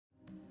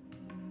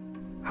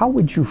How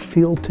would you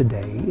feel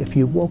today if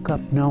you woke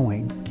up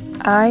knowing,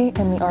 I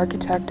am the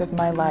architect of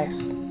my life.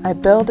 I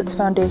build its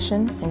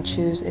foundation and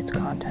choose its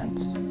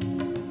contents.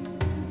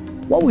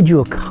 what would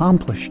you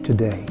accomplish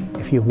today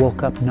if you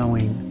woke up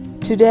knowing,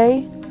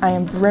 Today, I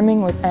am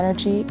brimming with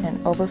energy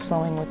and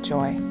overflowing with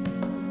joy.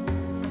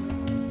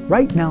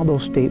 right now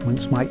those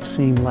statements might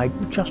seem like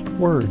just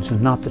words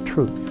and not the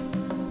truth.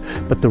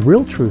 But the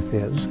real truth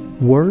is,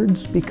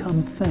 words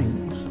become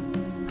things.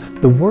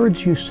 The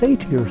words you say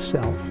to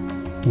yourself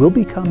will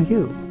become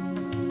you.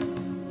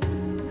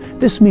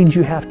 This means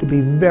you have to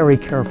be very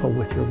careful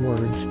with your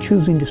words,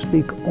 choosing to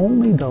speak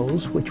only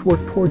those which work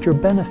toward your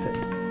benefit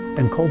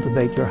and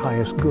cultivate your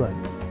highest good.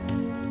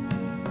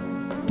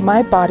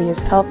 My body is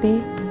healthy,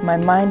 my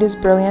mind is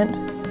brilliant,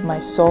 my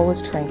soul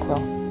is tranquil.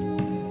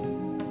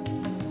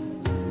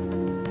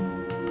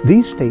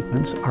 These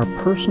statements are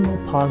personal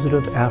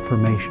positive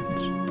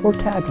affirmations, or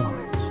taglines.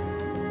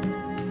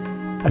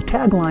 A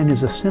tagline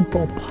is a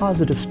simple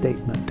positive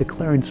statement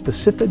declaring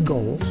specific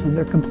goals and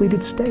their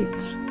completed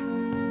states.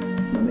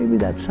 Now, maybe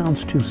that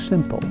sounds too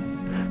simple.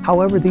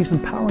 However, these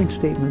empowering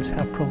statements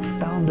have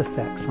profound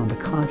effects on the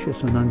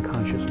conscious and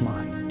unconscious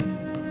mind.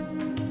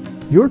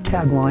 Your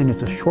tagline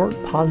is a short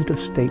positive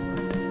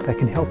statement that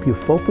can help you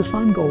focus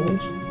on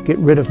goals, get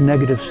rid of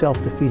negative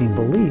self-defeating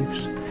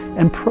beliefs,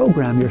 and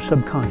program your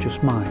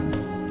subconscious mind.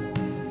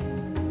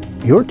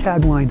 Your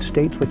tagline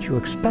states what you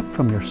expect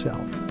from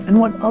yourself and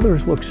what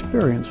others will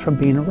experience from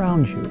being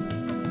around you.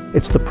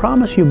 It's the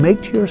promise you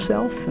make to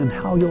yourself and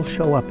how you'll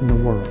show up in the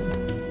world.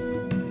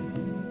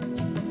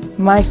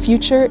 My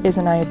future is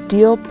an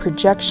ideal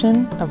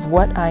projection of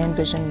what I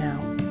envision now.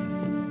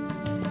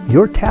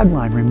 Your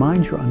tagline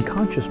reminds your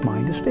unconscious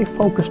mind to stay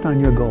focused on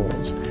your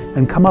goals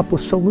and come up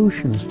with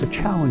solutions to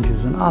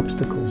challenges and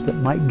obstacles that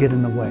might get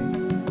in the way.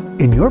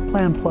 In your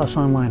PlanPlus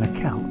online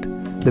account,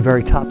 the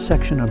very top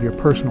section of your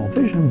personal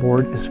vision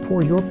board is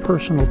for your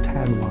personal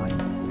tagline.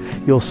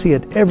 You'll see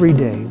it every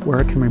day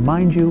where it can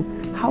remind you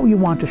how you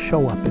want to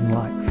show up in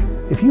life.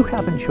 If you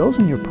haven't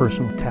chosen your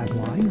personal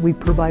tagline, we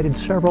provided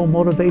several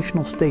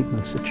motivational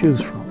statements to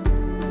choose from.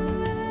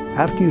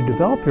 After you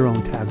develop your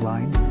own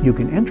tagline, you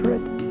can enter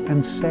it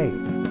and save.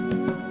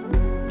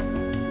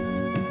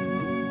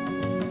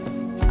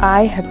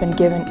 I have been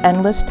given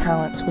endless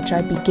talents which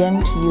I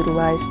begin to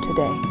utilize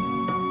today.